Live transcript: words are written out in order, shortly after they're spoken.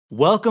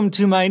Welcome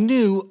to my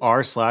new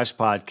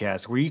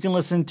r/podcast where you can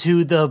listen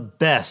to the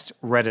best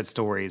Reddit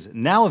stories,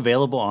 now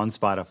available on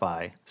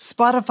Spotify.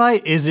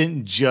 Spotify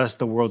isn't just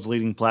the world's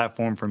leading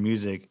platform for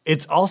music,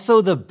 it's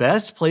also the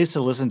best place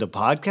to listen to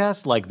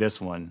podcasts like this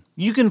one.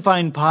 You can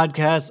find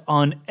podcasts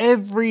on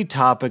every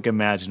topic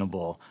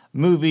imaginable: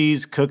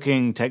 movies,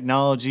 cooking,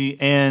 technology,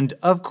 and,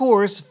 of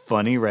course,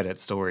 funny Reddit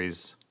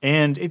stories.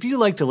 And if you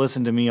like to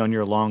listen to me on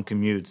your long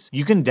commutes,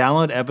 you can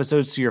download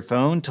episodes to your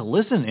phone to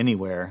listen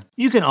anywhere.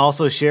 You can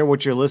also share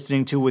what you're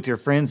listening to with your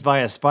friends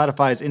via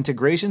Spotify's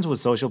integrations with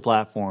social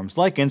platforms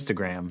like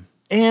Instagram.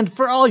 And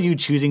for all you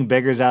choosing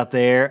beggars out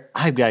there,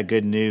 I've got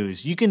good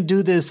news. You can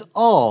do this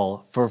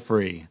all for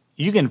free.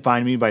 You can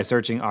find me by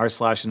searching r/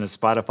 in the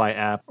Spotify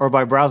app or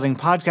by browsing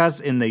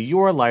podcasts in the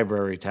Your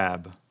Library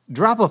tab.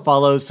 Drop a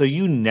follow so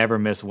you never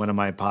miss one of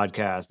my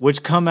podcasts,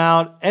 which come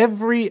out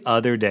every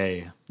other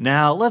day.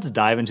 Now, let's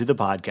dive into the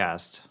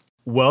podcast.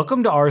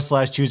 Welcome to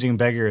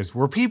r/Choosingbeggars,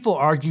 where people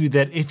argue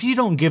that if you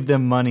don't give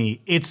them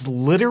money, it's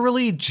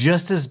literally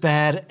just as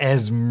bad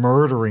as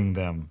murdering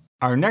them.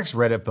 Our next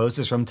Reddit post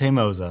is from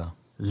Tamosa.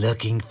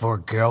 Looking for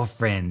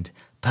girlfriend?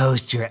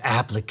 Post your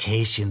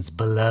applications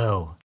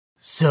below.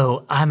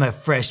 So, I'm a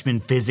freshman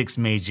physics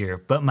major,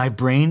 but my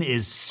brain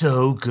is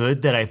so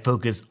good that I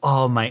focus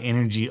all my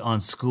energy on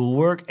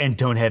schoolwork and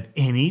don't have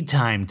any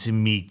time to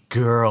meet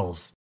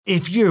girls.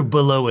 If you're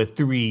below a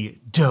 3,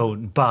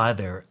 don't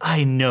bother.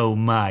 I know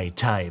my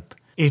type.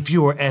 If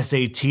your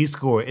SAT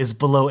score is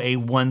below a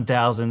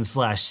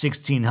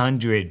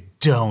 1000/1600,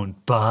 don't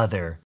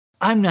bother.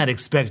 I'm not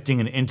expecting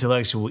an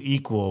intellectual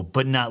equal,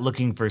 but not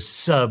looking for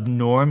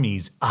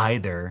sub-normies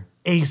either.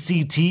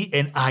 ACT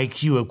and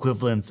IQ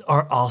equivalents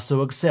are also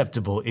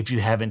acceptable if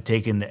you haven't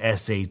taken the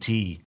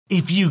SAT.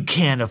 If you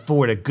can't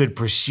afford a good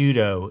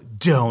prosciutto,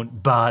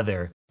 don't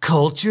bother.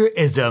 Culture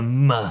is a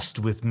must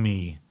with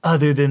me.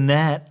 Other than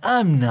that,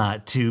 I'm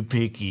not too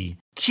picky.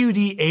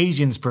 Cutie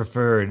Asians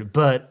preferred,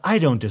 but I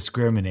don't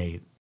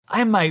discriminate.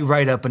 I might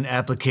write up an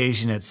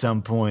application at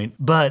some point,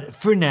 but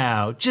for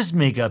now, just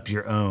make up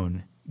your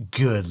own.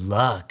 Good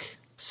luck.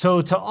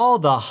 So to all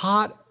the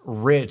hot,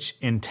 rich,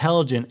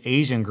 intelligent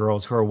Asian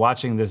girls who are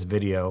watching this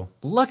video,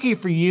 lucky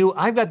for you,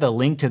 I've got the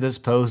link to this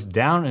post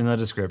down in the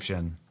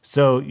description.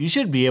 So you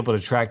should be able to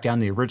track down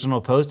the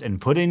original post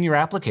and put in your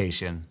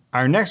application.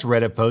 Our next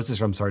Reddit post is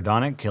from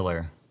Sardonic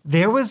Killer.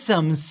 There was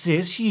some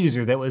cis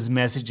user that was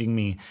messaging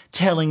me,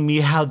 telling me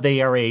how they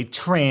are a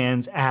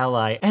trans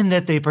ally and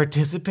that they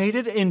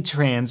participated in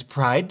trans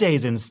pride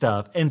days and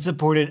stuff and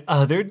supported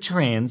other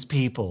trans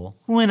people.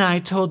 When I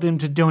told them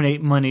to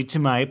donate money to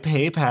my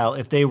PayPal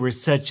if they were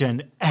such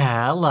an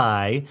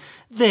ally,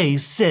 they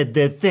said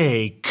that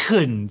they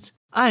couldn't.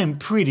 I'm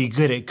pretty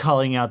good at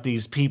calling out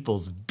these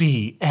people's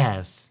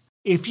BS.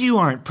 If you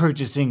aren't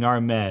purchasing our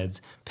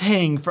meds,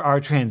 paying for our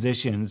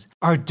transitions,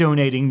 or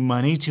donating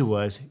money to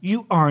us,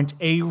 you aren't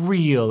a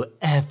real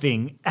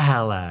effing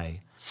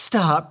ally.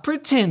 Stop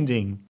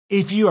pretending.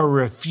 If you are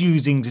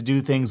refusing to do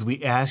things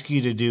we ask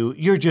you to do,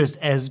 you're just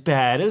as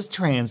bad as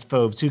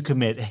transphobes who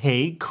commit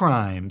hate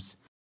crimes.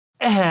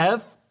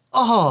 F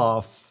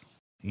off.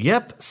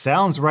 Yep,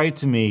 sounds right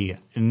to me.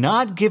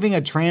 Not giving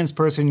a trans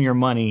person your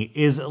money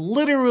is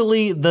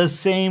literally the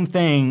same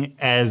thing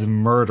as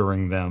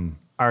murdering them.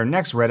 Our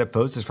next Reddit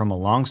post is from a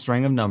long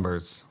string of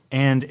numbers.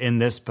 And in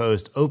this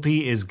post, OP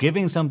is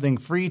giving something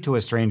free to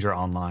a stranger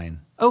online.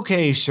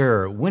 Okay,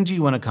 sure, when do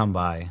you want to come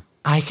by?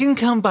 I can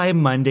come by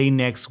Monday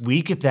next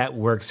week if that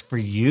works for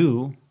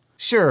you.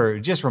 Sure,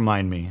 just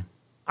remind me.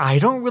 I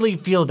don't really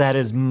feel that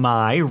is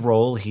my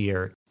role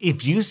here.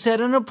 If you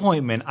set an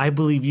appointment, I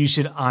believe you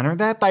should honor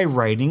that by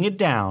writing it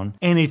down.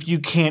 And if you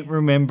can't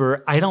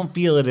remember, I don't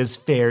feel it is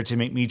fair to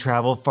make me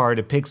travel far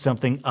to pick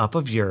something up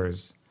of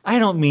yours. I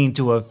don't mean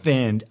to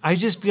offend, I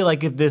just feel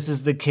like if this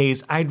is the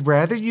case, I'd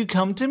rather you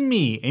come to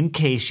me in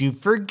case you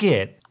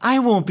forget. I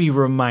won't be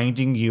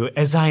reminding you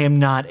as I am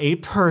not a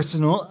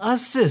personal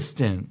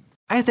assistant.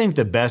 I think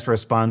the best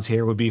response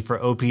here would be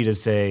for OP to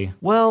say,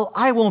 well,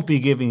 I won't be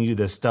giving you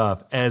the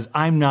stuff as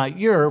I'm not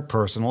your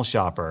personal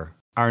shopper.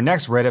 Our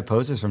next Reddit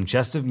post is from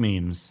Chest of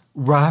Memes.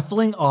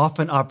 Raffling off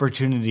an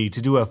opportunity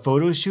to do a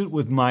photo shoot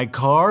with my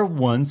car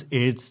once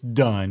it's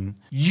done.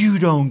 You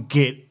don't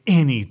get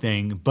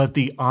anything but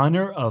the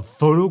honor of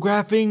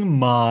photographing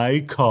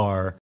my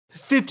car.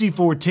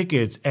 54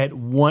 tickets at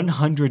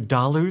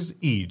 $100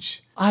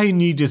 each. I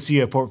need to see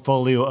a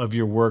portfolio of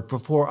your work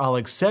before I'll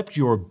accept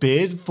your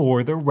bid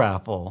for the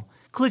raffle.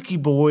 Clicky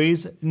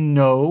boys,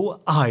 no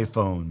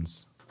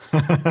iPhones.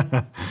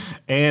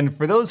 And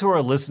for those who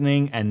are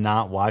listening and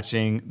not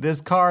watching, this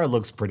car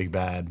looks pretty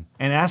bad.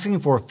 And asking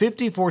for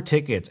 54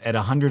 tickets at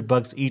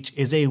 $100 each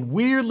is a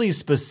weirdly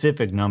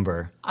specific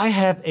number. I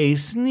have a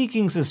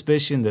sneaking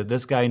suspicion that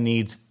this guy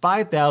needs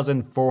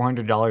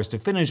 $5,400 to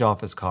finish off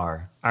his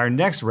car. Our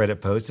next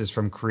Reddit post is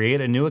from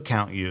Create a New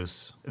Account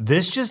Use.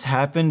 This just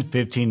happened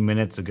 15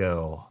 minutes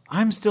ago.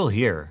 I'm still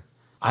here.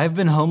 I've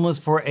been homeless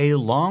for a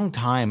long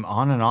time,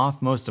 on and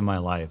off most of my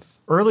life.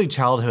 Early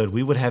childhood,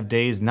 we would have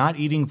days not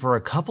eating for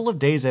a couple of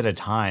days at a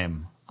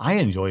time. I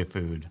enjoy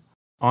food.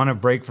 On a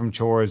break from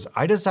chores,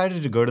 I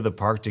decided to go to the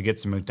park to get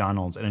some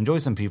McDonald's and enjoy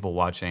some people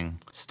watching.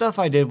 Stuff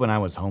I did when I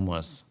was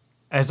homeless.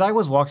 As I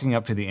was walking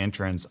up to the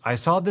entrance, I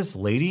saw this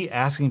lady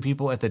asking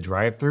people at the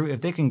drive-thru if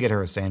they can get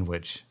her a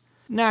sandwich.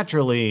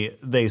 Naturally,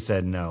 they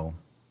said no.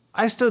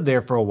 I stood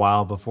there for a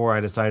while before I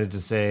decided to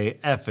say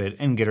F it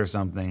and get her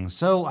something,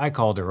 so I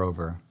called her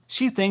over.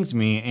 She thanked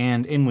me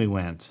and in we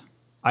went.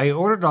 I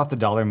ordered off the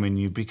dollar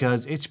menu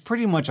because it's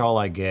pretty much all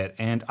I get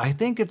and I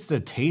think it's the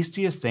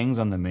tastiest things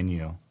on the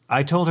menu.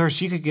 I told her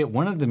she could get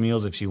one of the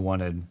meals if she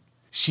wanted.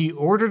 She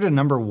ordered a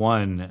number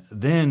 1,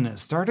 then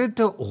started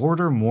to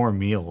order more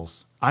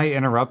meals. I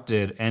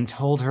interrupted and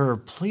told her,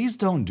 please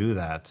don't do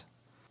that.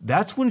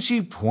 That's when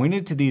she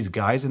pointed to these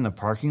guys in the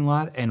parking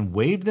lot and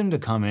waved them to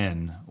come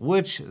in,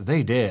 which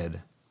they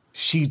did.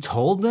 She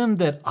told them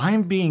that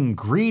I'm being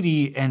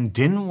greedy and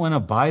didn't want to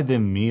buy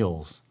them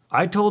meals.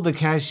 I told the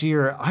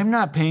cashier I'm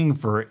not paying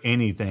for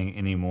anything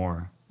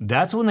anymore.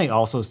 That's when they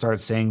also start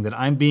saying that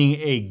I'm being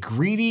a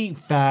greedy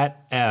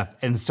fat F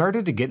and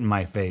started to get in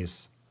my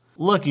face.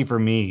 Lucky for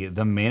me,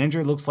 the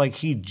manager looks like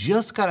he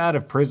just got out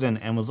of prison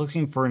and was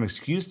looking for an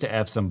excuse to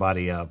F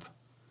somebody up.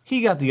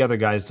 He got the other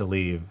guys to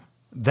leave.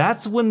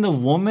 That's when the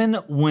woman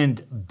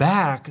went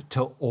back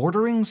to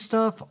ordering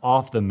stuff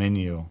off the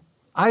menu.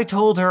 I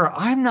told her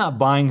I'm not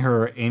buying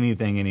her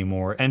anything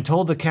anymore and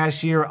told the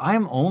cashier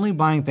I'm only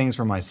buying things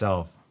for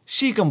myself.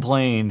 She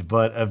complained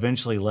but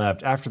eventually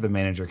left after the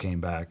manager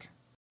came back.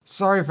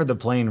 Sorry for the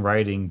plain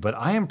writing, but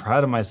I am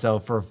proud of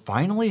myself for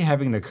finally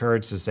having the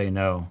courage to say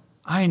no.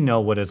 I know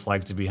what it's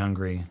like to be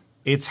hungry.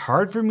 It's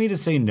hard for me to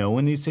say no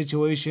in these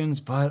situations,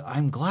 but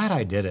I'm glad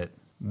I did it.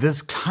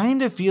 This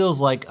kind of feels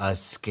like a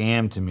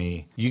scam to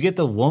me. You get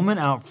the woman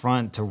out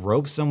front to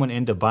rope someone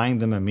into buying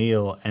them a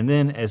meal, and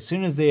then as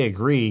soon as they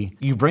agree,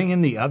 you bring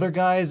in the other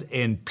guys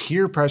and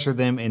peer pressure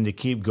them into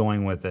keep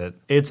going with it.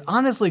 It's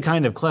honestly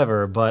kind of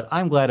clever, but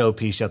I'm glad OP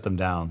shut them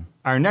down.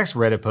 Our next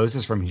Reddit post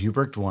is from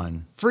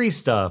Hubert1. Free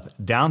stuff,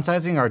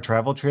 downsizing our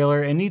travel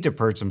trailer and need to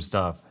purge some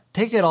stuff.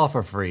 Take it all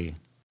for free.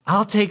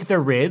 I'll take the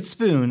red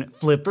spoon,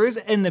 flippers,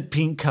 and the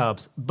pink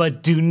cups,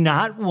 but do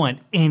not want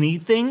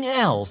anything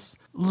else.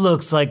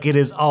 Looks like it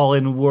is all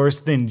in worse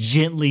than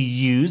gently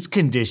used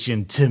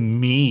condition to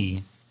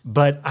me.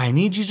 But I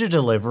need you to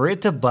deliver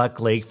it to Buck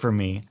Lake for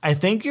me. I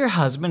think your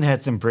husband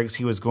had some bricks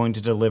he was going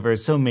to deliver,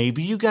 so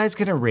maybe you guys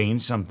can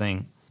arrange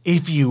something.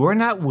 If you are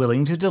not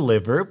willing to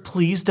deliver,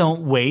 please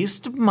don't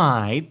waste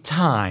my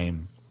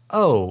time.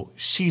 Oh,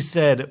 she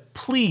said,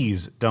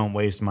 please don't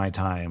waste my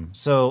time.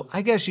 So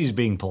I guess she's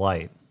being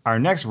polite. Our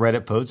next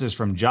Reddit post is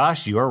from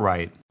Josh, You're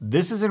Right.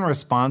 This is in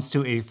response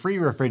to a free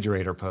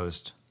refrigerator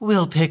post.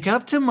 We'll pick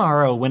up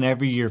tomorrow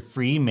whenever you're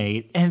free,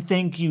 mate, and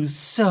thank you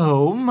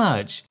so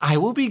much. I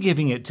will be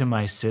giving it to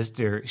my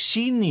sister.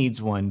 She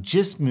needs one.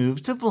 Just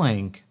move to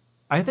blank.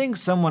 I think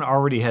someone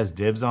already has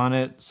dibs on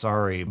it.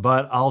 Sorry,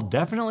 but I'll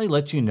definitely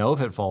let you know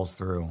if it falls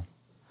through.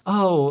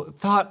 Oh,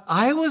 thought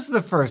I was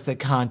the first that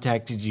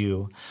contacted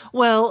you.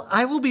 Well,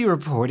 I will be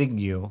reporting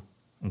you.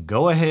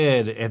 Go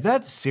ahead. If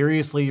that's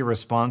seriously your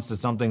response to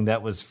something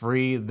that was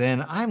free,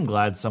 then I'm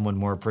glad someone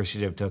more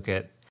appreciative took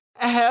it.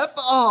 F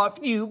off,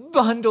 you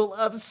bundle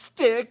of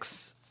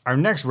sticks. Our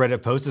next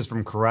Reddit post is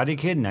from Karate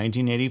Kid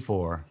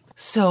 1984.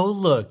 So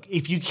look,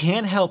 if you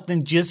can't help,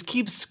 then just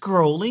keep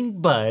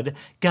scrolling, bud.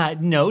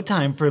 Got no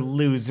time for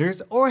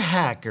losers or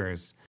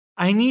hackers.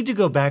 I need to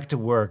go back to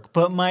work,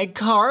 but my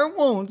car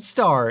won't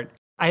start.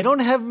 I don't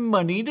have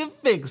money to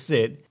fix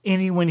it.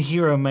 Anyone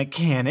here a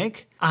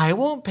mechanic? I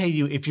won't pay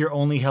you if you're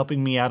only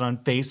helping me out on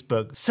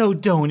Facebook, so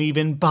don't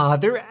even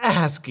bother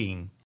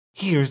asking.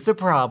 Here's the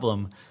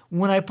problem.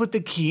 When I put the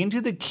key into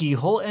the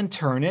keyhole and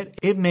turn it,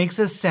 it makes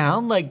a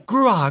sound like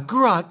grah,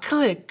 grah,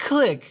 click,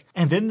 click.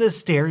 And then the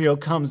stereo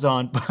comes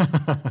on. But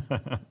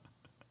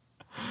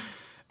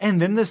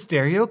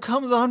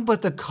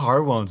the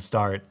car won't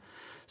start.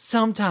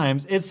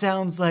 Sometimes it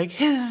sounds like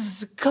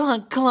hiss,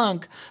 clunk,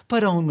 clunk,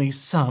 but only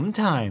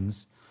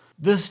sometimes.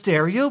 The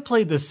stereo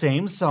played the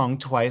same song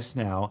twice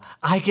now.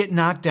 I Get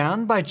Knocked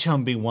Down by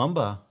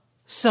Chumbawamba.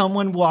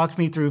 Someone walk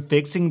me through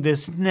fixing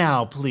this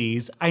now,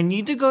 please. I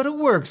need to go to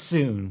work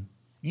soon.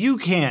 You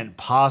can't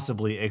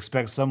possibly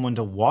expect someone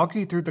to walk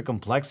you through the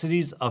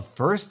complexities of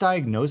first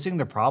diagnosing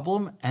the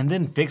problem and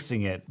then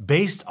fixing it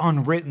based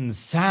on written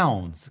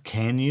sounds,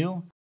 can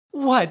you?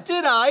 What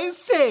did I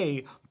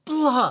say?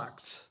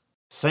 Blocked.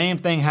 Same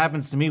thing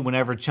happens to me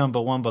whenever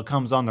Chumbawamba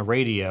comes on the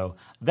radio.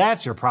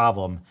 That's your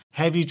problem.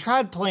 Have you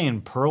tried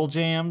playing Pearl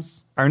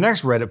Jams? Our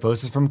next Reddit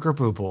post is from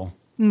Kerpoople.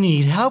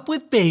 Need help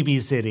with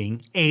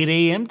babysitting, 8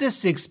 a.m. to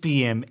 6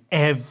 p.m.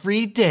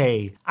 every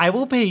day. I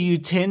will pay you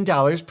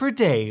 $10 per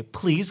day.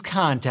 Please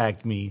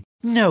contact me.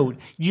 Note,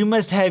 you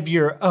must have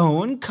your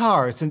own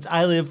car since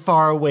I live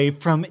far away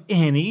from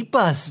any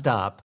bus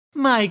stop.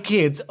 My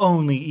kids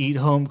only eat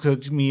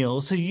home-cooked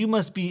meals, so you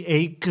must be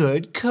a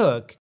good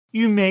cook.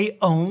 You may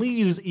only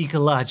use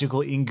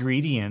ecological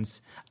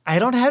ingredients. I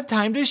don't have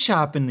time to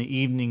shop in the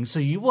evening, so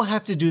you will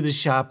have to do the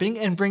shopping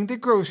and bring the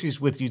groceries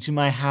with you to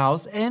my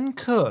house and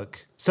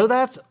cook. So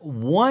that's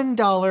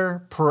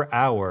 $1 per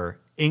hour,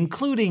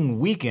 including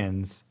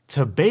weekends.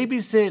 to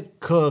babysit,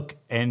 cook,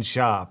 and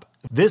shop.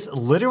 This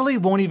literally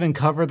won't even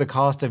cover the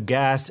cost of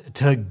gas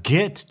to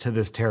get to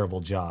this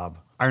terrible job.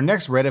 Our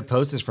next Reddit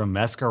post is from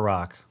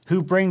Mescarock,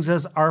 who brings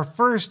us our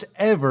first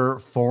ever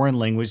foreign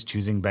language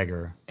choosing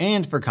beggar.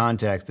 And for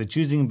context, the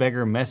choosing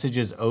beggar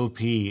messages OP,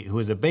 who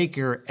is a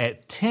baker,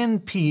 at 10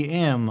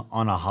 p.m.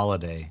 on a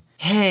holiday.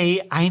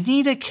 Hey, I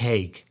need a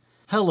cake.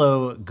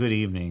 Hello, good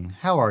evening.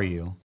 How are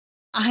you?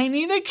 I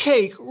need a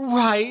cake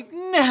right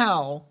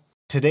now.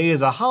 Today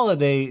is a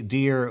holiday,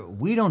 dear.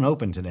 We don't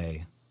open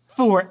today.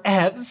 For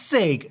F's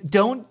sake,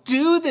 don't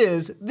do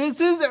this.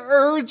 This is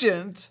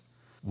urgent.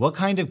 What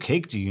kind of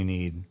cake do you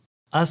need?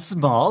 A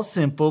small,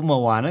 simple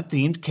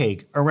Moana-themed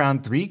cake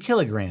around 3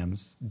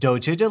 kilograms,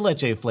 dulce de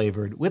leche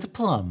flavored with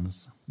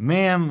plums.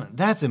 Ma'am,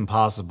 that's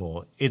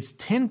impossible. It's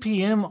 10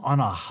 p.m.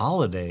 on a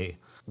holiday.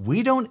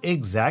 We don't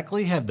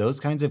exactly have those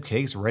kinds of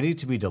cakes ready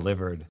to be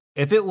delivered.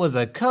 If it was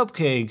a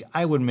cupcake,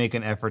 I would make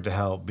an effort to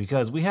help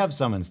because we have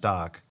some in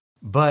stock.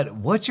 But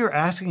what you're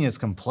asking is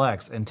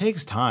complex and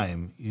takes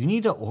time. You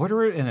need to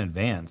order it in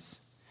advance.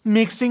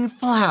 Mixing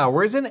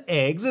flours and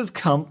eggs is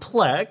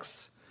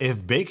complex.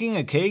 If baking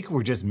a cake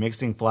were just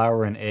mixing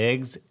flour and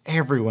eggs,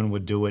 everyone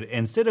would do it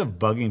instead of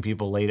bugging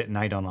people late at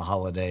night on a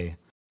holiday.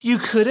 You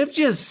could have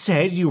just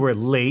said you were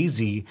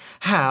lazy.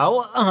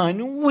 How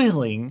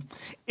unwilling.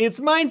 It's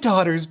my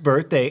daughter's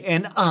birthday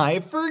and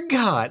I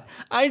forgot.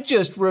 I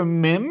just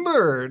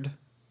remembered.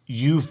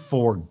 You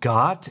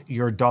forgot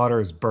your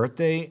daughter's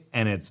birthday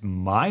and it's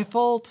my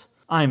fault?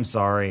 I'm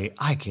sorry,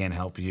 I can't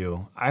help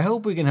you. I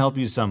hope we can help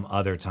you some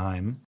other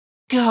time.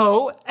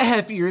 Go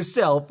F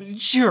yourself,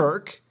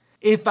 jerk.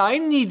 If I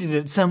needed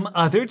it some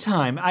other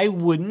time, I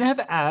wouldn't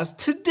have asked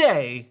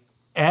today.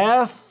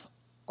 F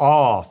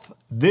off.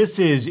 This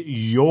is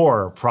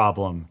your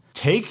problem.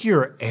 Take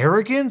your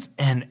arrogance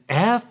and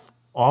F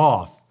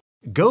off.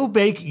 Go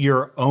bake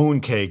your own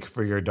cake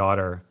for your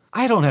daughter.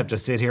 I don't have to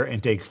sit here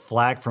and take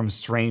flack from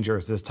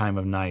strangers this time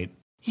of night.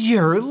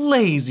 You're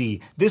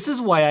lazy. This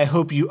is why I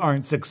hope you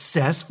aren't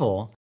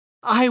successful.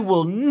 I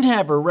will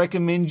never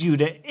recommend you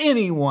to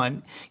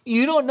anyone.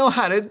 You don't know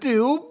how to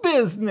do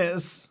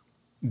business.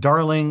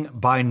 Darling,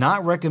 by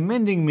not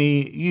recommending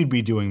me, you'd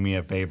be doing me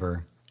a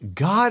favor.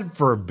 God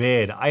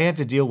forbid I have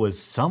to deal with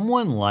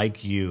someone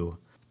like you.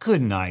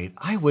 Good night.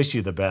 I wish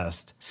you the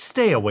best.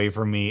 Stay away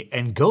from me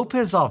and go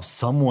piss off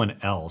someone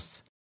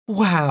else.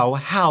 Wow,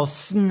 how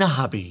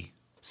snobby.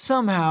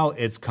 Somehow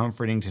it's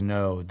comforting to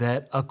know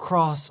that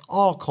across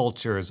all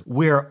cultures,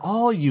 we're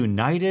all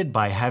united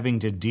by having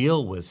to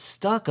deal with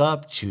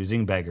stuck-up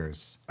choosing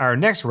beggars. Our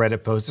next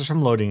Reddit post is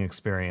from Loading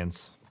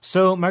Experience.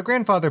 So my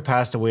grandfather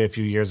passed away a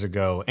few years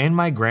ago, and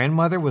my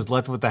grandmother was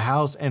left with the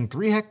house and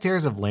 3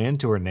 hectares of land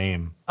to her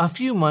name. A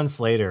few months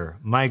later,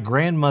 my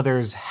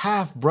grandmother's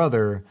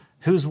half-brother,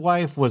 whose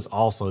wife was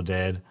also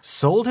dead,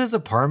 sold his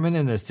apartment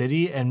in the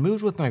city and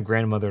moved with my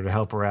grandmother to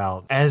help her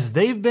out, as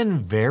they've been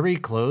very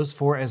close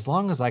for as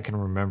long as I can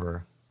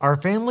remember. Our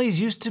families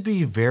used to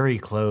be very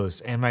close,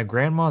 and my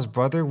grandma's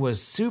brother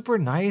was super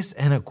nice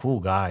and a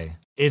cool guy.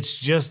 It's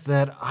just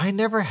that I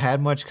never had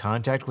much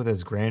contact with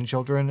his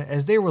grandchildren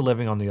as they were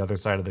living on the other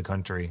side of the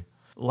country.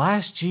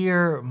 Last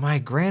year, my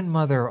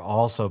grandmother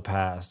also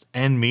passed,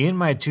 and me and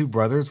my 2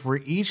 brothers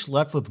were each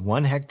left with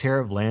 1 hectare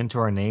of land to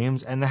our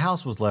names, and the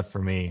house was left for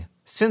me.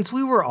 Since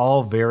we were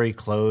all very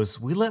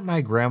close, we let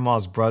my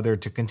grandma's brother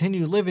to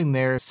continue living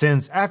there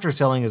since after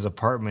selling his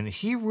apartment,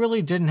 he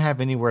really didn't have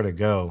anywhere to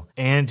go,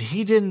 and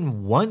he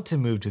didn't want to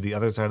move to the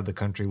other side of the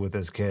country with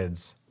his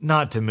kids.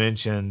 Not to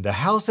mention, the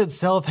house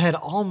itself had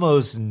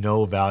almost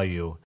no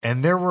value,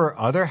 and there were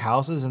other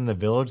houses in the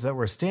village that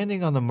were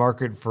standing on the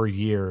market for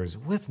years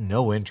with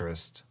no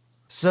interest.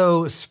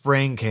 So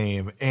spring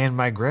came, and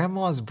my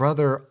grandma's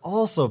brother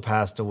also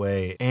passed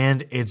away,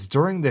 and it's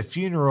during the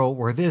funeral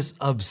where this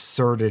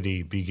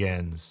absurdity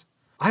begins.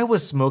 I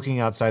was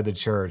smoking outside the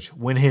church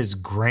when his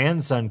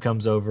grandson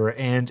comes over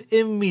and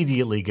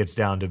immediately gets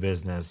down to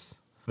business.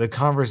 The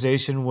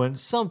conversation went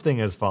something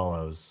as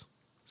follows.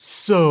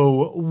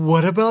 So,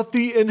 what about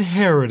the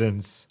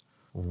inheritance?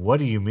 What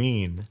do you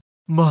mean?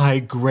 My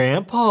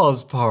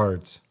grandpa's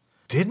part.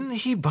 Didn't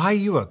he buy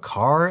you a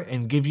car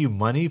and give you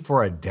money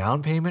for a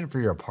down payment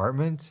for your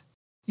apartment?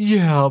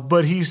 Yeah,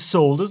 but he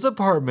sold his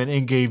apartment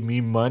and gave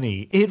me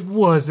money. It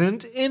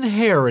wasn't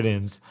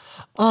inheritance.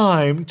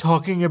 I'm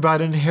talking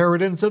about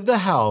inheritance of the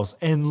house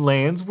and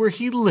lands where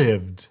he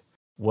lived.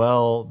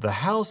 Well, the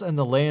house and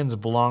the lands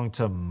belong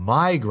to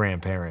my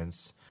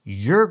grandparents.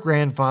 Your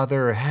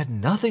grandfather had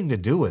nothing to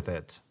do with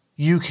it.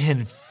 You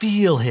can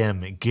feel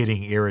him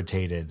getting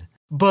irritated.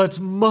 But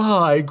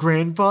my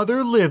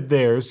grandfather lived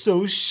there,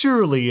 so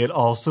surely it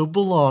also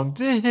belonged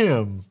to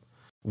him.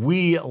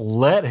 We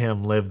let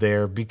him live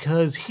there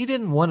because he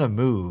didn't want to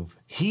move.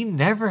 He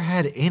never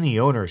had any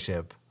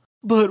ownership.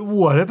 But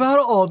what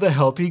about all the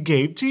help he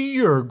gave to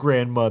your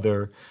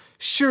grandmother?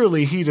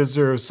 Surely he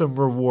deserves some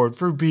reward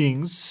for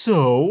being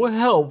so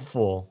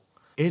helpful.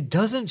 It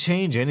doesn't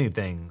change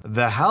anything.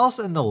 The house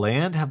and the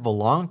land have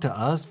belonged to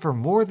us for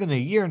more than a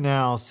year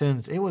now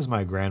since it was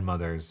my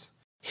grandmother's.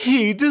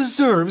 He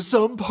deserves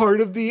some part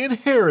of the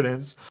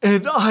inheritance,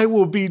 and I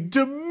will be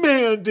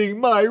demanding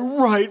my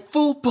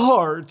rightful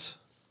part.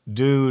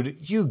 Dude,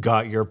 you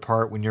got your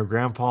part when your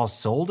grandpa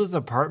sold his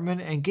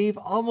apartment and gave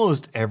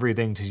almost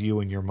everything to you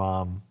and your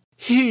mom.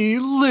 He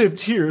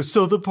lived here,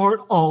 so the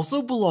part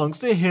also belongs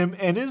to him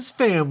and his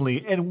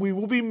family, and we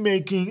will be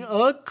making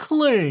a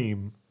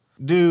claim.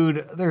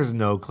 Dude, there's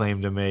no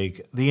claim to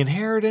make. The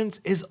inheritance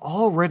is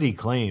already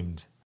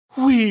claimed.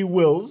 We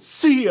will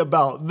see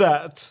about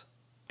that.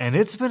 And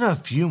it's been a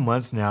few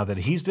months now that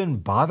he's been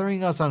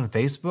bothering us on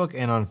Facebook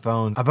and on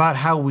phones about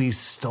how we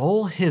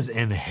stole his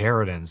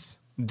inheritance.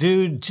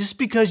 Dude, just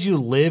because you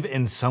live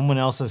in someone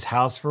else's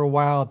house for a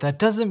while, that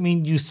doesn't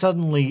mean you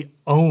suddenly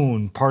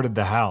own part of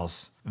the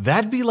house.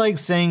 That'd be like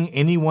saying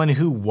anyone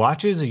who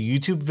watches a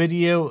YouTube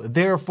video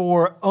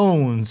therefore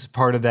owns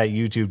part of that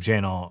YouTube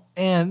channel,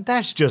 and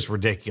that's just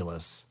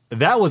ridiculous.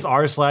 That was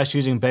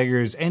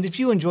r/choosingbeggars, and if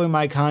you enjoy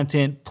my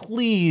content,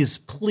 please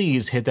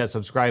hit that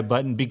subscribe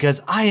button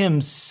because I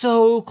am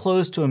so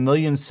close to 1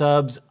 million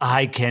subs,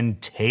 I can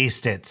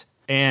taste it.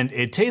 And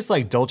it tastes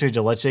like dulce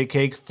de leche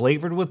cake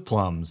flavored with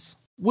plums.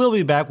 We'll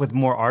be back with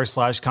more r/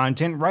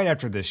 content right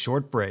after this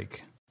short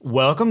break.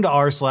 Welcome to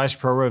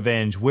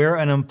r/Prorevenge, where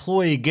an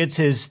employee gets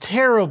his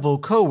terrible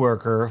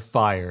coworker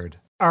fired.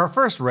 Our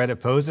first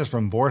Reddit post is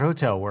from Bored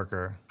Hotel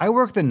Worker. I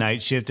work the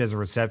night shift as a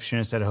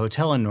receptionist at a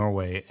hotel in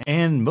Norway,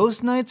 and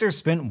most nights are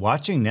spent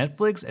watching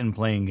Netflix and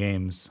playing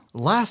games.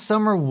 Last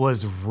summer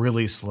was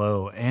really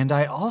slow, and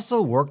I also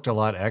worked a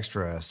lot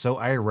extra, so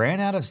I ran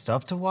out of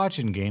stuff to watch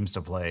and games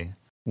to play.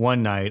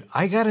 One night,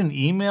 I got an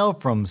email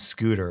from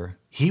Scooter.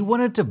 He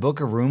wanted to book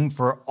a room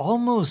for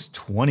almost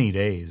 20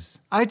 days.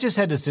 I just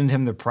had to send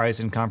him the price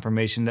and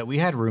confirmation that we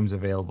had rooms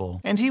available,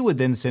 and he would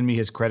then send me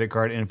his credit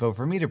card info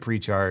for me to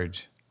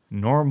pre-charge.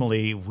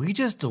 Normally, we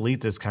just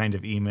delete this kind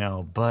of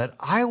email, but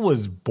I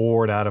was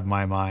bored out of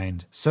my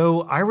mind.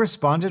 So I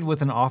responded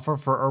with an offer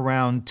for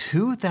around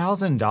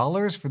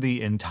 $2,000 for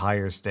the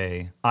entire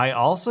stay. I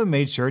also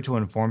made sure to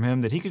inform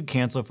him that he could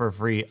cancel for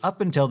free up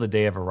until the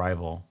day of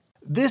arrival.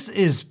 This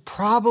is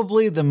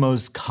probably the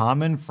most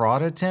common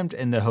fraud attempt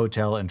in the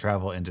hotel and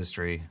travel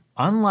industry.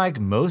 Unlike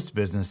most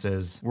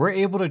businesses, we're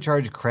able to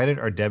charge credit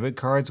or debit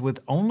cards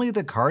with only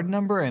the card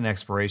number and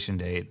expiration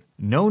date.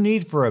 No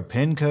need for a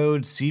PIN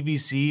code,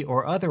 CVC,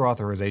 or other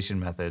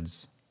authorization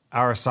methods.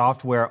 Our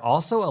software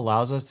also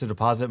allows us to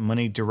deposit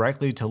money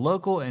directly to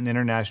local and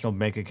international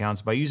bank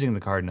accounts by using the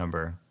card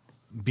number.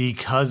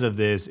 Because of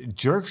this,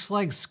 jerks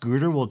like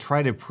Scooter will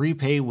try to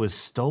prepay with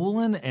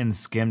stolen and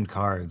skimmed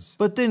cards,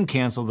 but then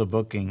cancel the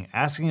booking,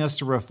 asking us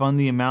to refund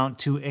the amount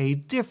to a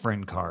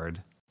different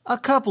card. A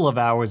couple of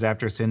hours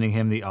after sending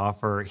him the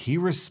offer, he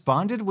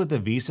responded with a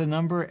Visa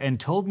number and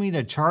told me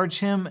to charge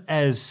him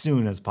as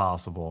soon as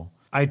possible.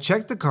 I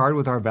checked the card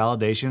with our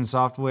validation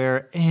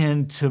software,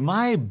 and to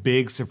my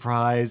big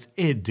surprise,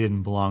 it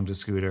didn't belong to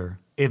Scooter.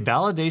 If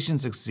validation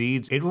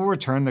succeeds, it will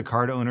return the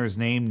card owner's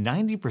name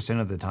 90%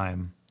 of the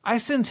time. I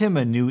sent him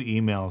a new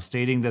email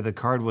stating that the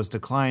card was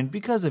declined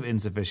because of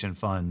insufficient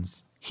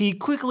funds. He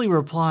quickly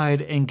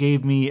replied and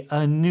gave me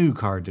a new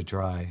card to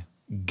try.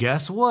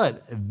 Guess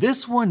what?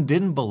 This one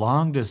didn't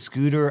belong to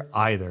Scooter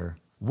either.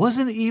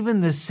 Wasn't even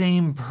the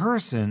same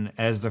person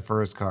as the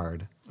first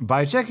card.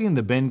 By checking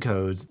the BIN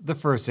codes, the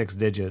first 6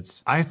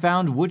 digits, I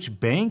found which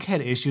bank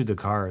had issued the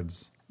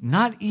cards.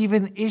 Not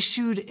even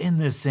issued in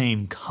the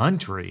same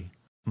country.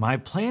 My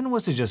plan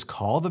was to just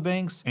call the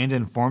banks and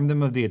inform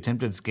them of the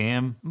attempted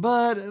scam,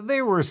 but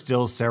there were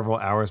still several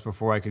hours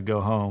before I could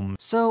go home,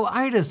 so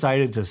I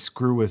decided to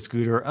screw with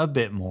Scooter a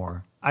bit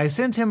more. I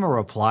sent him a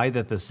reply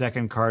that the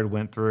second card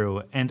went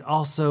through and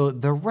also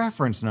the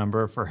reference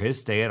number for his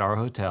stay at our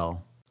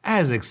hotel.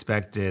 As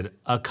expected,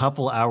 a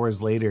couple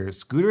hours later,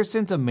 Scooter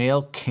sent a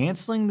mail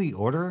canceling the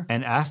order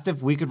and asked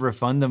if we could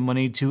refund the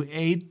money to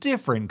a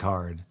different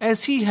card,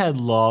 as he had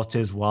lost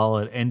his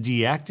wallet and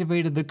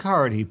deactivated the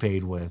card he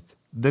paid with.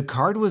 The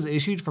card was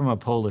issued from a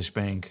Polish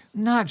bank.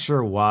 Not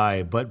sure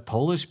why, but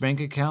Polish bank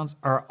accounts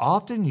are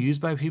often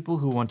used by people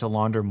who want to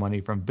launder money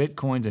from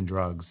bitcoins and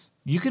drugs.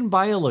 You can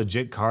buy a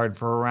legit card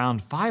for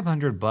around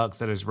 $500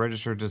 that is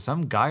registered to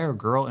some guy or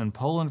girl in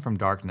Poland from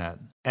Darknet.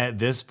 At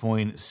this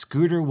point,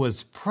 Scooter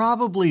was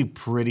probably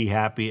pretty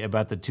happy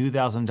about the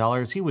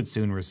 $2,000 he would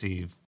soon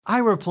receive. I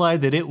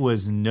replied that it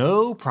was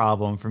no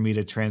problem for me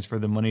to transfer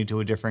the money to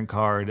a different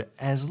card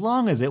as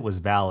long as it was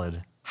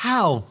valid.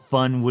 How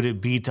fun would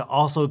it be to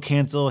also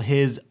cancel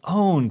his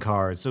own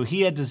card so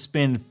he had to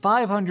spend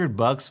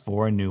 $500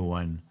 for a new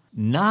one?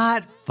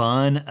 Not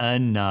fun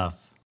enough.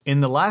 In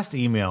the last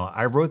email,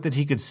 I wrote that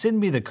he could send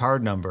me the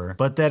card number,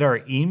 but that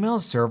our email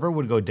server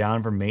would go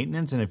down for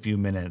maintenance in a few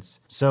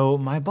minutes, so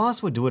my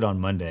boss would do it on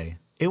Monday.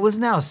 It was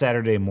now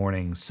Saturday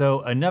morning,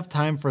 so enough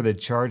time for the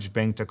charged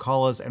bank to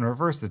call us and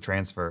reverse the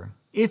transfer.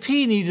 If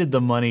he needed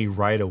the money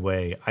right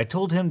away, I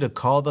told him to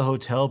call the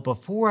hotel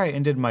before I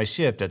ended my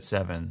shift at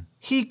 7.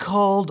 He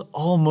called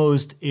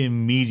almost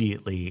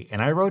immediately,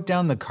 and I wrote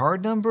down the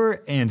card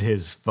number and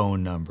his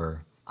phone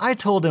number. I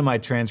told him I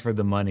transferred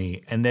the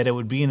money and that it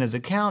would be in his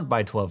account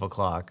by 12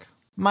 o'clock.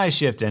 My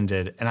shift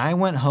ended, and I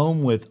went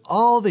home with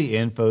all the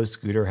info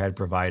Scooter had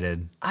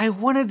provided. I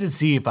wanted to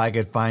see if I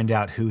could find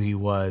out who he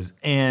was,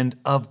 and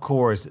of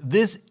course,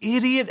 this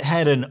idiot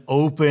had an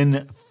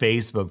open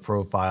Facebook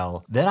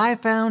profile that I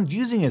found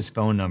using his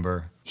phone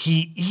number.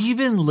 He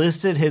even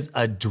listed his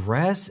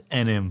address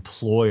and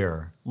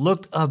employer.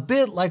 Looked a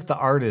bit like the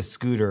artist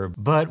Scooter,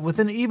 but with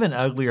an even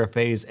uglier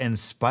face and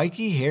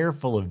spiky hair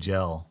full of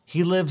gel.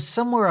 He lives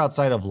somewhere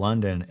outside of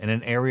London in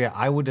an area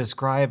I would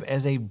describe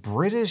as a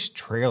British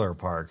trailer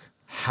park.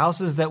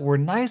 Houses that were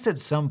nice at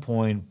some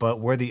point,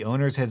 but where the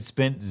owners had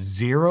spent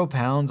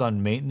 £0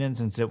 on maintenance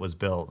since it was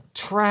built.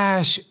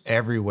 Trash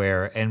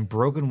everywhere and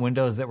broken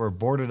windows that were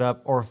boarded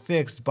up or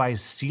fixed by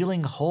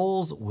sealing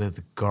holes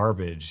with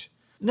garbage.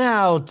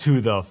 Now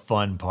to the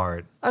fun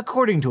part.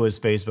 According to his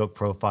Facebook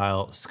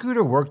profile,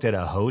 Scooter worked at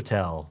a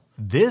hotel.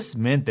 This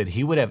meant that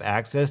he would have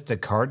access to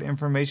card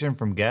information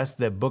from guests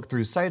that booked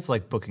through sites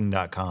like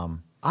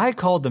Booking.com. I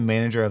called the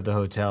manager of the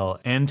hotel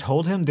and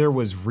told him there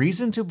was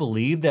reason to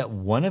believe that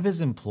one of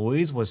his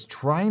employees was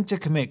trying to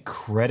commit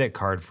credit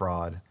card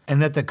fraud,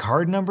 and that the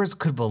card numbers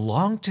could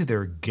belong to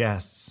their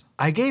guests.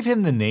 I gave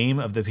him the name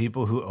of the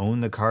people who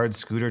owned the cards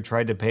Scooter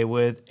tried to pay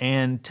with,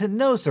 and to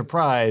no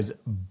surprise,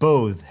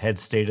 both had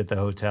stayed at the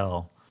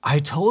hotel. I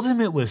told him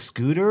it was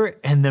Scooter,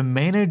 and the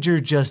manager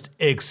just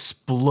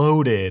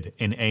exploded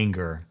in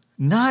anger.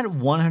 Not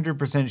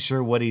 100%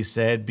 sure what he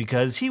said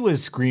because he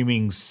was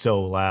screaming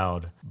so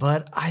loud,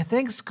 but I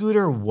think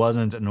Scooter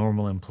wasn't a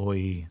normal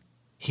employee.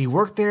 He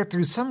worked there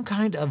through some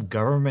kind of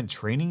government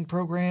training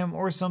program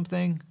or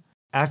something.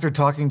 After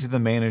talking to the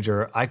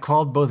manager, I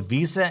called both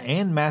Visa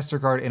and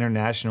MasterCard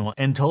International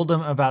and told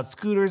them about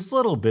Scooter's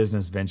little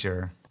business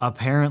venture.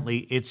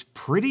 Apparently, it's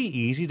pretty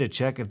easy to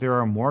check if there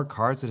are more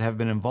cards that have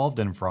been involved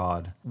in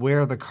fraud,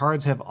 where the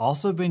cards have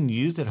also been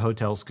used at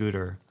Hotel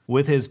Scooter.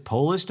 With his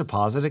Polish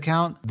deposit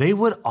account, they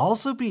would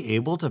also be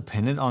able to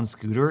pin it on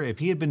Scooter if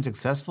he had been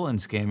successful in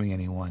scamming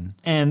anyone,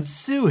 and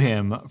sue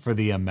him for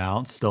the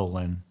amount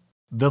stolen.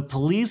 The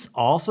police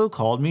also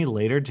called me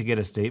later to get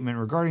a statement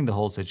regarding the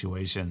whole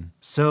situation.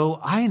 So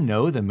I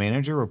know the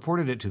manager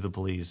reported it to the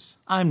police.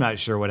 I'm not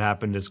sure what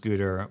happened to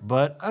Scooter,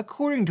 but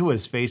according to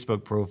his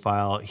Facebook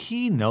profile,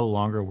 he no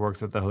longer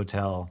works at the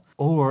hotel,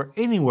 or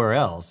anywhere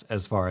else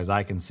as far as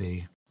I can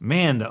see.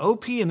 Man, the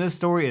OP in this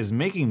story is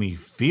making me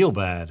feel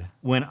bad.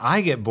 When I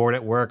get bored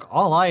at work,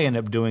 all I end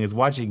up doing is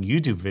watching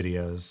YouTube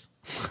videos.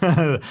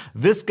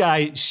 This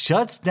guy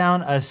shuts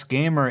down a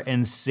scammer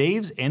and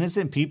saves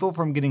innocent people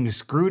from getting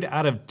screwed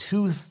out of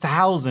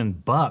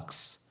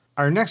 $2,000.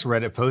 Our next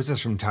Reddit post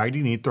is from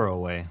Tidy Neat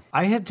Throwaway.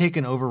 I had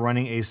taken over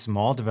running a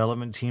small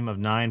development team of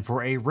 9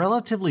 for a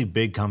relatively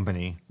big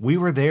company. We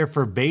were there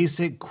for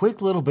basic,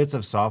 quick little bits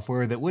of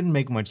software that wouldn't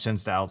make much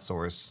sense to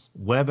outsource.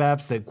 Web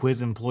apps that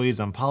quiz employees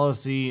on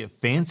policy,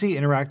 fancy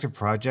interactive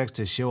projects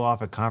to show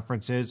off at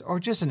conferences, or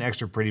just an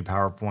extra pretty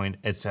PowerPoint,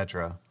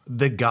 etc.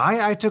 The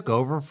guy I took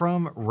over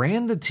from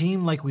ran the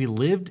team like we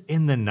lived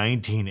in the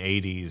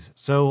 1980s.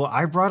 So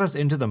I brought us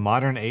into the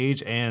modern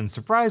age and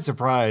surprise,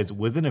 surprise,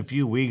 within a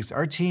few weeks,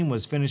 our team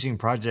was finishing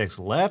projects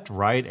left,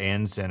 right,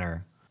 and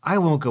center. I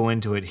won't go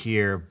into it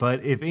here,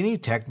 but if any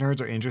tech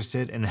nerds are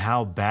interested in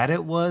how bad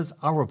it was,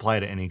 I'll reply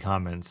to any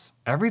comments.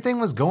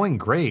 Everything was going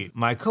great.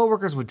 My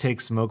coworkers would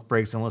take smoke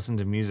breaks and listen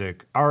to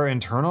music. Our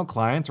internal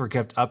clients were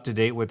kept up to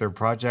date with their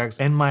projects,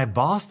 and my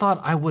boss thought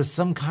I was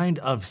some kind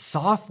of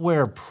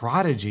software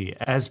prodigy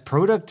as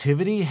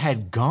productivity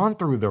had gone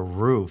through the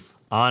roof.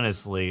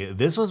 Honestly,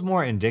 this was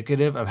more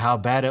indicative of how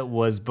bad it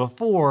was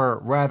before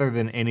rather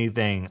than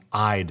anything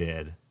I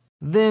did.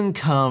 Then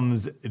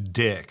comes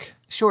Dick.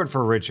 Short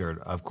for Richard,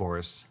 of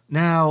course.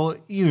 Now,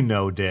 you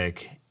know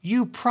Dick.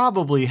 You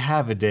probably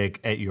have a Dick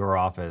at your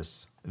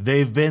office.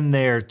 They've been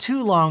there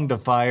too long to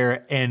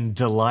fire and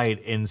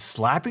delight in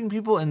slapping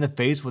people in the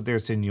face with their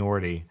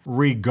seniority,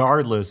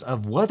 regardless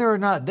of whether or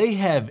not they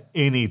have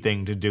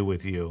anything to do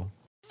with you.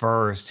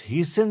 First,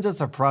 he sends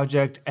us a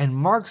project and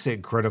marks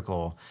it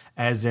critical,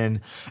 as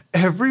in,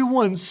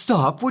 everyone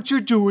stop what you're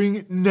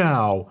doing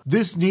now.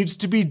 This needs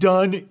to be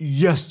done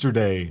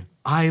yesterday.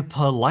 I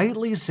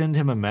politely send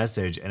him a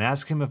message and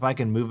ask him if I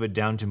can move it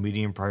down to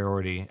medium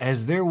priority,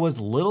 as there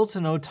was little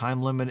to no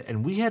time limit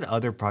and we had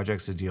other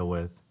projects to deal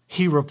with.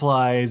 He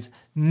replies,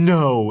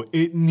 "No,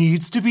 it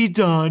needs to be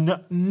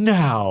done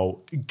now.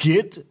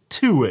 Get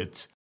to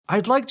it."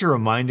 I'd like to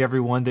remind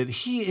everyone that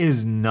he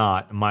is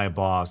not my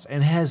boss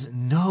and has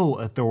no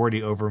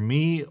authority over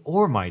me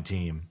or my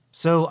team.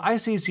 So I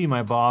CC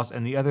my boss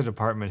and the other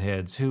department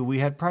heads who we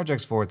had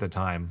projects for at the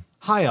time.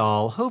 Hi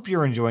all, hope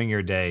you're enjoying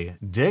your day.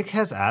 Dick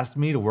has asked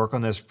me to work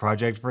on this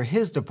project for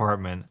his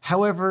department.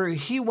 However,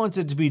 he wants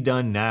it to be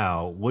done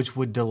now, which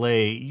would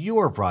delay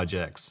your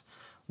projects.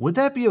 Would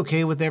that be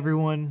okay with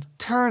everyone?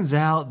 Turns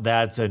out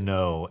that's a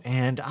no,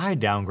 and I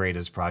downgrade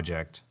his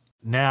project.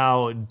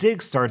 Now,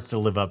 Dick starts to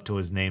live up to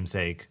his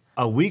namesake.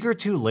 A week or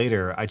two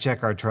later, I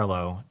check our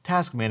Trello,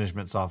 task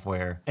management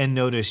software, and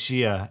notice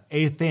Shia,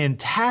 a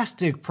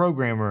fantastic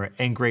programmer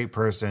and great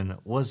person,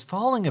 was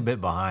falling a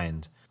bit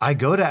behind. I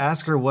go to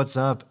ask her what's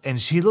up,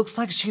 and she looks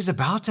like she's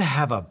about to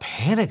have a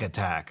panic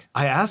attack.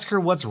 I ask her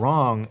what's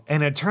wrong,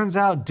 and it turns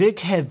out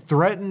Dick had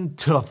threatened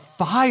to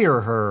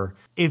fire her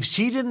if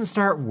she didn't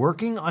start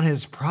working on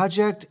his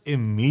project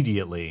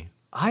immediately.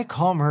 I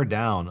calm her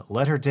down,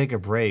 let her take a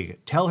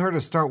break, tell her to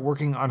start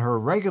working on her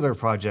regular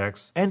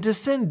projects, and to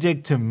send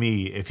Dick to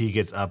me if he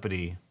gets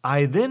uppity.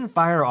 I then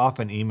fire off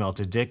an email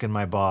to Dick and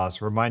my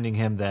boss reminding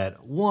him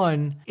that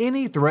 1.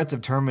 Any threats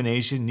of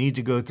termination need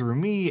to go through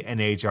me and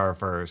HR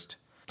first.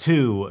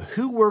 2.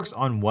 Who works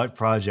on what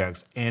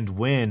projects and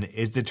when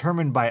is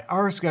determined by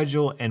our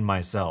schedule and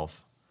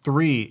myself.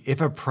 3. If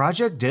a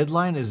project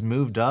deadline is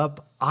moved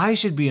up, I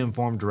should be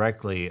informed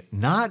directly,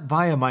 not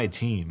via my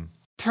team.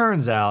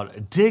 Turns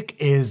out, Dick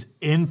is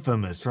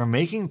infamous for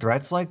making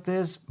threats like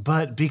this,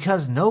 but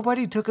because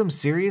nobody took him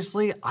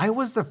seriously, I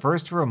was the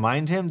first to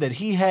remind him that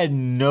he had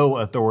no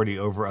authority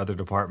over other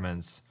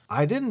departments.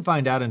 I didn't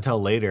find out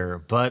until later,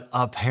 but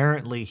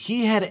apparently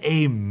he had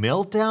a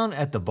meltdown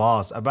at the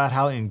boss about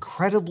how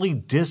incredibly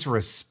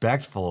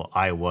disrespectful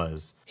I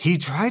was. He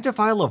tried to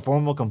file a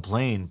formal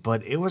complaint,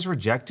 but it was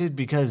rejected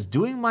because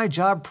doing my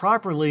job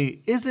properly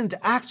isn't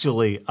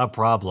actually a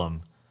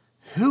problem.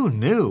 Who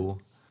knew?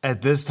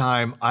 At this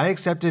time, I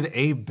accepted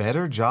a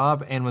better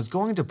job and was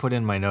going to put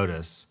in my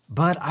notice.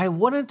 But I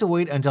wanted to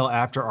wait until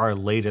after our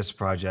latest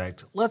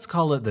project, let's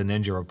call it the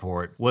Ninja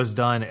Report, was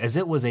done as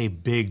it was a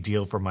big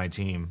deal for my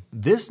team.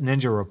 This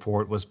Ninja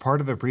Report was part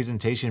of a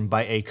presentation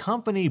by a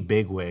company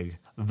bigwig,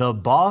 the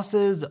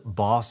boss's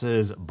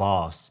boss's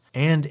boss,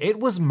 and it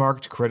was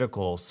marked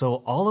critical,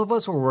 so all of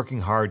us were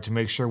working hard to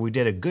make sure we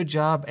did a good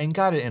job and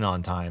got it in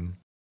on time.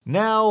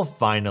 Now,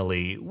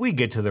 finally, we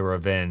get to the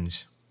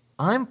revenge.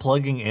 I'm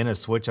plugging in a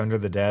switch under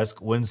the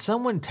desk when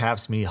someone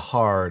taps me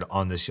hard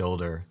on the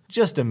shoulder.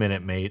 Just a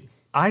minute, mate.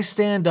 I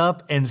stand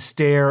up and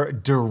stare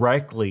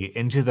directly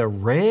into the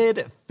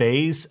red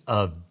face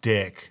of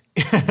Dick.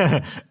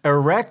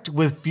 Erect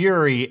with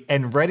fury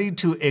and ready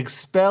to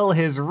expel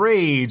his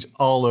rage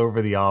all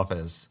over the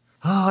office.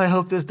 Oh, I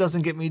hope this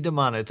doesn't get me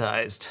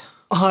demonetized.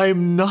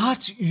 I'm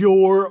not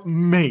your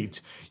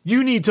mate.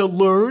 You need to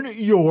learn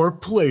your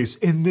place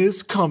in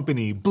this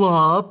company.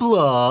 Blah,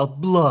 blah,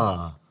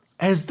 blah.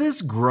 As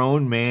this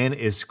grown man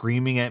is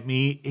screaming at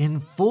me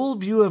in full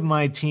view of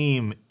my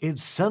team, it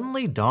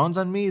suddenly dawns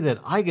on me that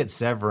I get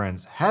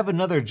severance, have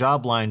another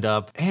job lined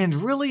up, and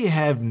really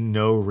have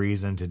no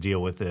reason to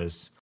deal with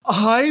this.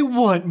 I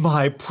want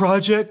my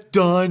project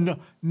done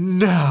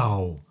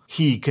now,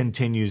 he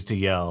continues to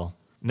yell.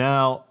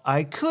 Now,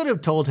 I could have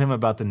told him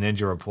about the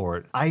Ninja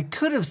Report. I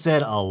could have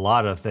said a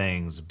lot of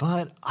things,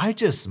 but I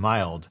just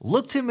smiled,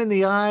 looked him in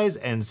the eyes,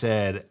 and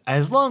said,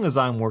 as long as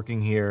I'm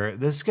working here,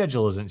 the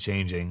schedule isn't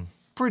changing.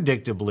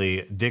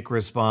 Predictably, Dick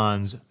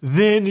responds,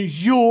 then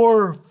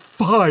you're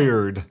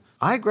fired.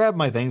 I grab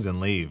my things and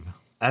leave.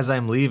 As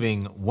I'm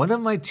leaving, one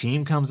of my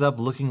team comes up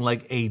looking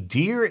like a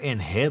deer in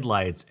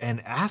headlights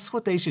and asks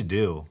what they should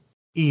do.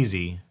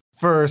 Easy.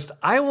 First,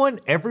 I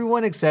want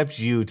everyone except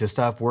you to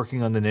stop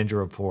working on the Ninja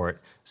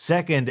Report.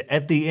 Second,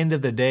 at the end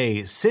of the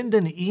day, send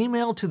an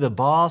email to the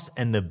boss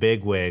and the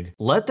bigwig.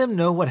 Let them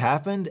know what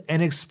happened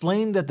and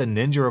explain that the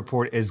Ninja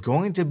Report is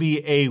going to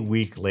be a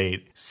week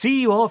late.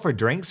 See you all for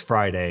drinks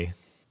Friday.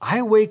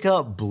 I wake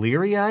up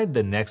bleary-eyed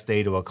the next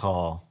day to a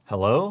call.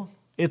 Hello?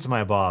 It's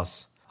my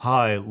boss.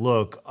 Hi,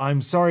 look, I'm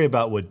sorry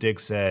about what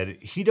Dick said.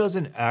 He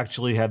doesn't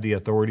actually have the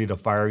authority to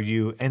fire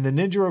you, and the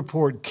Ninja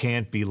Report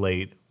can't be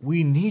late.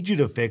 We need you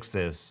to fix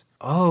this.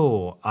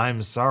 Oh,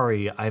 I'm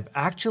sorry. I've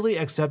actually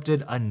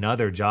accepted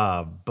another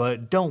job,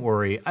 but don't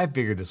worry, I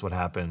figured this would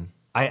happen.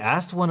 I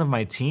asked one of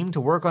my team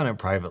to work on it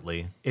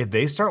privately. If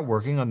they start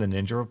working on the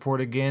Ninja Report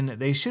again,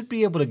 they should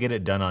be able to get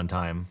it done on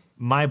time.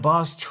 My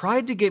boss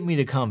tried to get me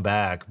to come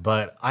back,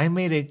 but I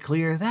made it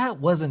clear that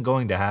wasn't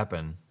going to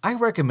happen. I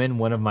recommend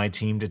one of my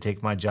team to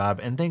take my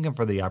job and thank him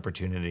for the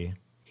opportunity.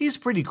 He's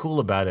pretty cool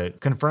about it,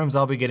 confirms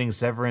I'll be getting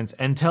severance,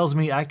 and tells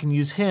me I can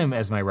use him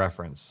as my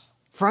reference.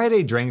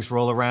 Friday drinks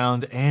roll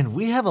around, and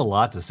we have a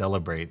lot to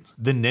celebrate.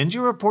 The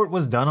Ninja Report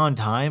was done on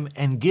time,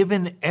 and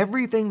given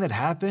everything that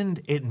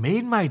happened, it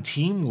made my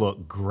team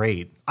look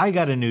great. I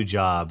got a new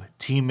job,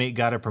 teammate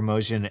got a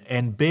promotion,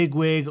 and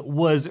Bigwig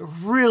was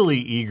really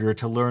eager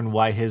to learn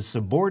why his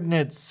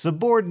subordinate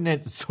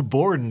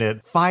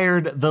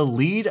fired the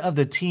lead of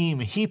the team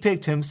he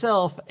picked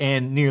himself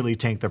and nearly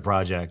tanked the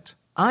project.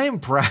 I'm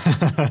proud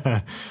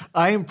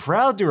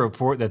to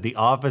report that the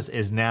office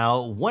is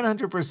now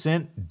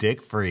 100%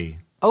 Dick-free.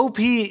 OP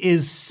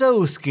is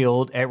so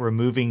skilled at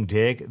removing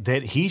Dick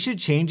that he should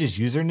change his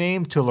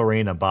username to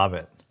Lorena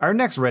Bobbitt. Our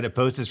next Reddit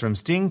post is from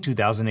Sting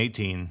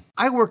 2018.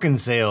 I work in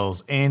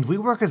sales and we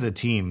work as a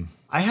team.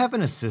 I have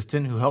an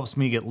assistant who helps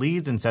me get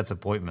leads and sets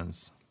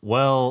appointments.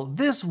 Well,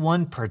 this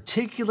one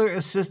particular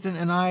assistant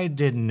and I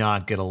did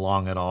not get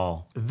along at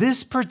all.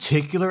 This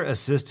particular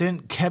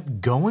assistant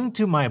kept going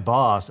to my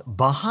boss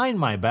behind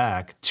my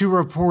back to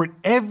report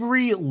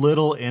every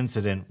little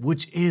incident,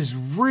 which is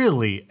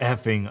really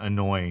effing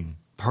annoying.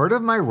 Part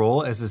of my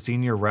role as a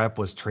senior rep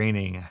was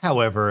training.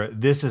 However,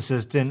 this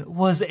assistant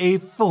was a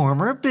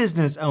former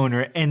business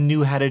owner and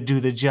knew how to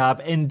do the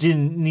job and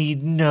didn't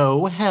need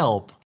no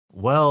help.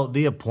 Well,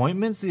 the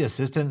appointments the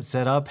assistant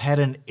set up had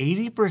an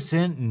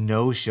 80%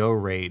 no-show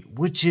rate,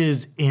 which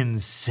is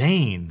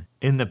insane.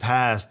 In the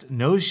past,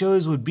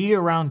 no-shows would be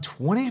around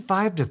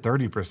 25 to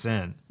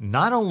 30%.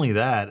 Not only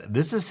that,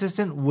 this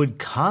assistant would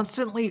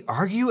constantly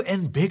argue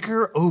and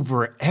bicker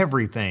over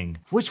everything,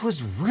 which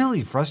was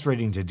really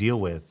frustrating to deal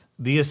with.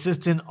 The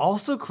assistant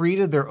also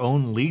created their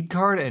own lead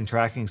card and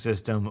tracking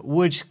system,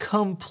 which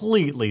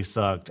completely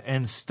sucked,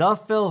 and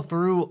stuff fell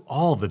through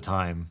all the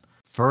time.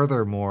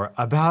 Furthermore,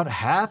 about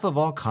half of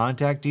all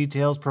contact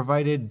details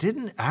provided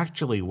didn't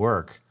actually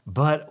work.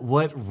 But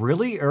what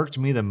really irked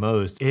me the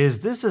most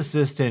is this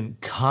assistant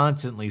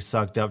constantly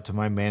sucked up to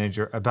my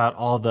manager about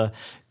all the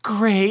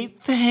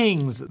great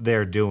things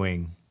they're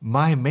doing.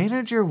 My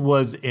manager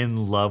was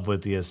in love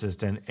with the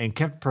assistant and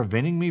kept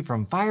preventing me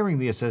from firing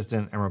the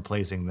assistant and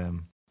replacing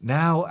them.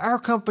 Now, our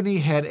company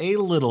had a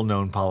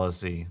little-known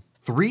policy.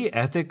 3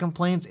 ethic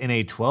complaints in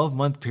a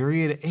 12-month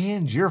period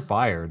and you're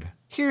fired.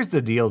 Here's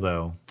the deal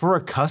though. For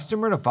a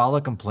customer to file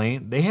a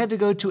complaint, they had to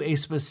go to a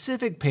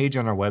specific page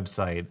on our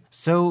website,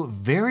 so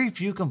very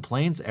few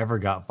complaints ever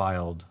got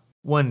filed.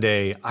 One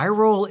day, I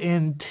roll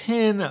in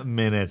 10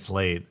 minutes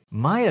late.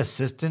 My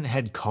assistant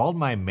had called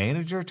my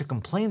manager to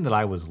complain that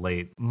I was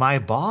late. My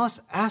boss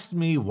asked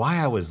me why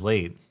I was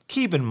late.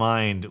 Keep in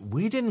mind,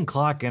 we didn't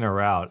clock in or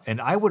out, and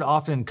I would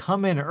often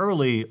come in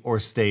early or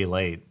stay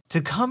late.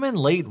 To come in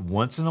late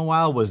once in a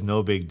while was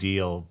no big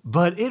deal,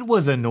 but it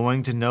was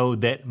annoying to know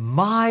that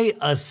my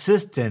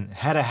assistant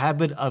had a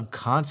habit of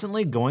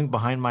constantly going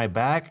behind my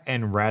back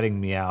and ratting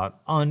me out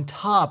on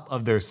top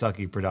of their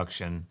sucky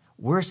production.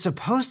 We're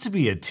supposed to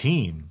be a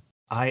team.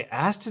 I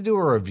asked to do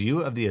a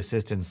review of the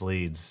assistant's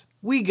leads.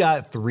 We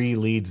got 3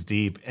 leads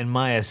deep and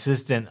my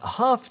assistant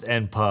huffed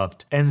and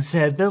puffed and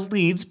said the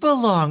leads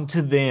belong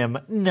to them,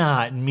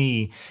 not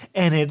me,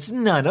 and it's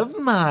none of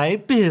my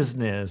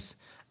business.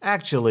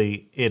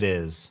 Actually, it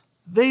is.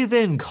 They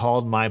then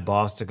called my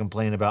boss to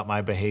complain about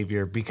my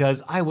behavior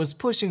because I was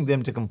pushing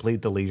them to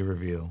complete the lead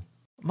review.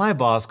 My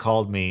boss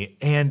called me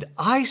and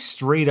I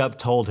straight up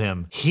told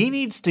him he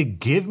needs to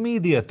give me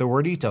the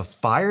authority to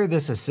fire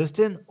this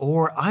assistant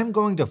or I'm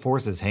going to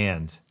force his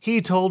hand. He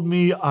told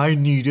me I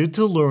needed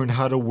to learn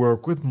how to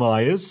work with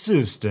my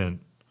assistant.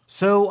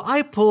 So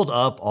I pulled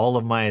up all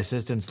of my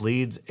assistant's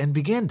leads and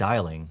began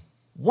dialing.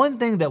 One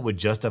thing that would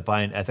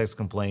justify an ethics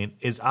complaint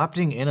is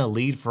opting in a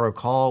lead for a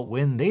call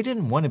when they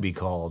didn't want to be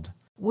called,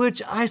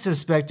 which I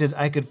suspected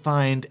I could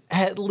find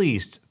at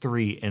least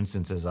 3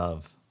 instances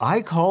of.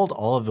 I called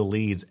all of the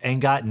leads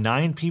and got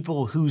 9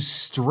 people who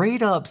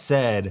straight up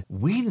said,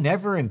 "We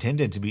never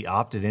intended to be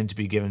opted in to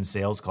be given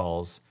sales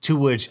calls." To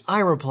which I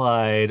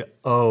replied,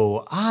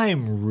 "Oh,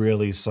 I'm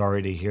really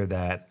sorry to hear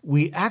that.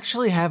 We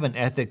actually have an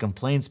ethic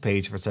complaints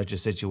page for such a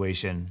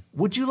situation.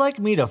 Would you like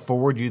me to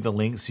forward you the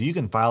link so you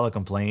can file a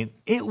complaint?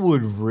 It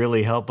would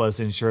really help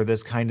us ensure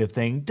this kind of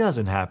thing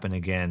doesn't happen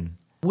again."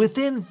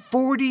 Within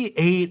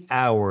 48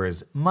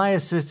 hours, my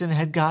assistant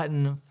had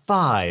gotten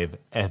 5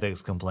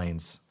 ethics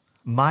complaints.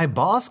 My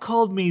boss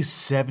called me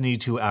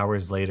 72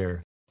 hours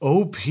later.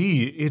 "OP,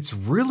 it's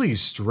really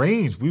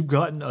strange. We've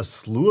gotten a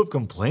slew of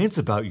complaints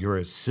about your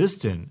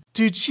assistant.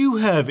 Did you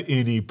have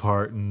any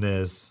part in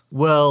this?"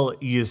 Well,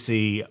 you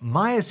see,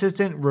 my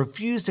assistant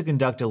refused to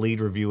conduct a lead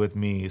review with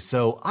me,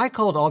 so I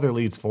called all their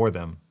leads for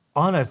them.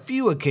 On a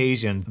few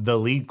occasions, the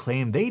lead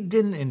claimed they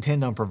didn't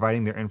intend on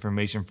providing their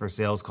information for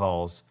sales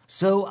calls,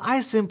 so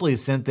I simply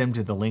sent them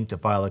to the link to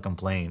file a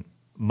complaint.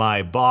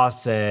 My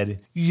boss said,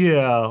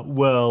 "Yeah,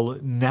 well,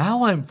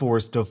 now I'm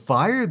forced to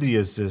fire the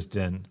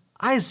assistant."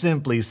 I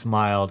simply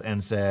smiled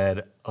and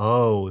said,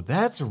 "Oh,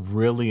 that's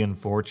really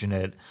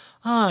unfortunate.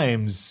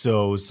 I'm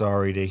so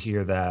sorry to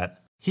hear that."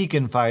 He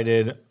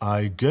confided,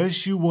 "I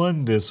guess you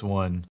won this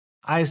one."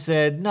 I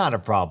said, "Not a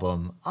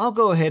problem. I'll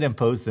go ahead and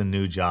post the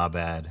new job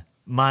ad."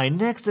 My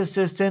next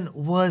assistant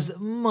was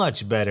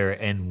much better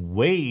and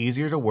way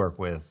easier to work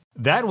with.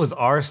 That was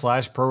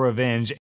r/Prorevenge.